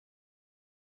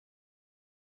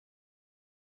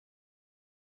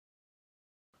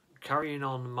carrying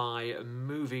on my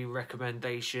movie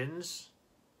recommendations,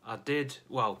 I did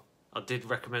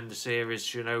recommend the series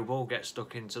Chernobyl. Get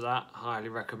stuck into that. Highly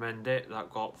recommend it.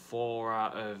 That got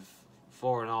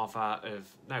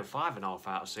 5.5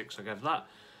 out of 6. I gave that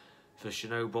for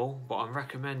Chernobyl. But I'm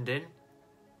recommending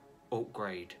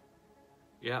Upgrade.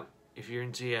 Yep. If you're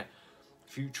into your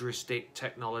futuristic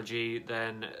technology,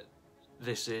 then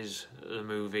this is the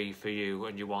movie for you,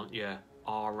 and you want your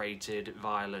R-rated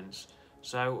violence.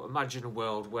 So imagine a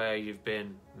world where you've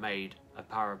been made a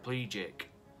paraplegic,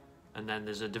 and then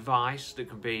there's a device that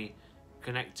can be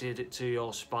connected to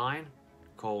your spine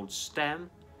called STEM,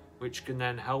 which can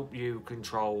then help you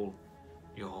control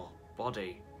your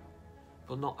body.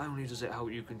 But not only does it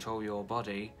help you control your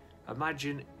body,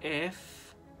 imagine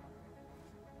if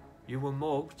you were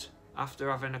mugged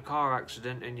after having a car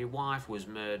accident and your wife was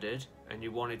murdered and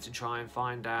you wanted to try and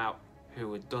find out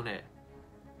who had done it.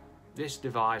 This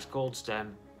device called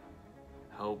STEM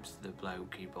helps the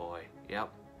blokey boy. Yep.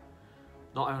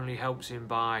 Not only helps him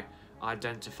by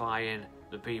identifying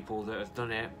the people that have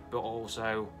done it, but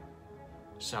also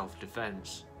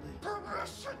self-defense.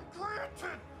 Permission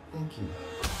granted! Thank you.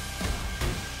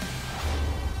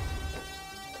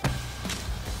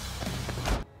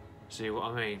 See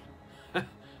what I mean?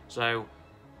 So,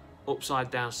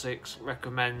 Upside Down 6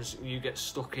 recommends you get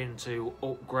stuck into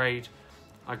Upgrade.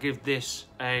 I give this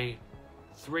a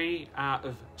 3 out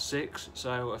of 6,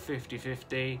 so a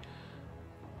 50-50.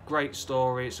 Great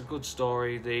story, it's a good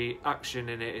story. The action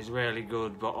in it is really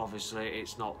good, but obviously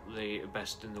it's not the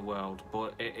best in the world.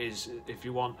 But it is, if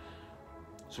you want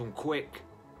some quick,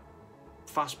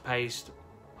 fast-paced,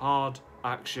 hard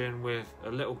action with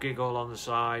a little giggle on the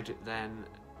side, then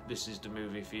this is the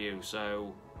movie for you.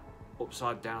 So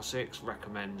Upside Down 6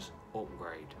 recommends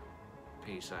Upgrade.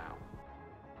 Peace out.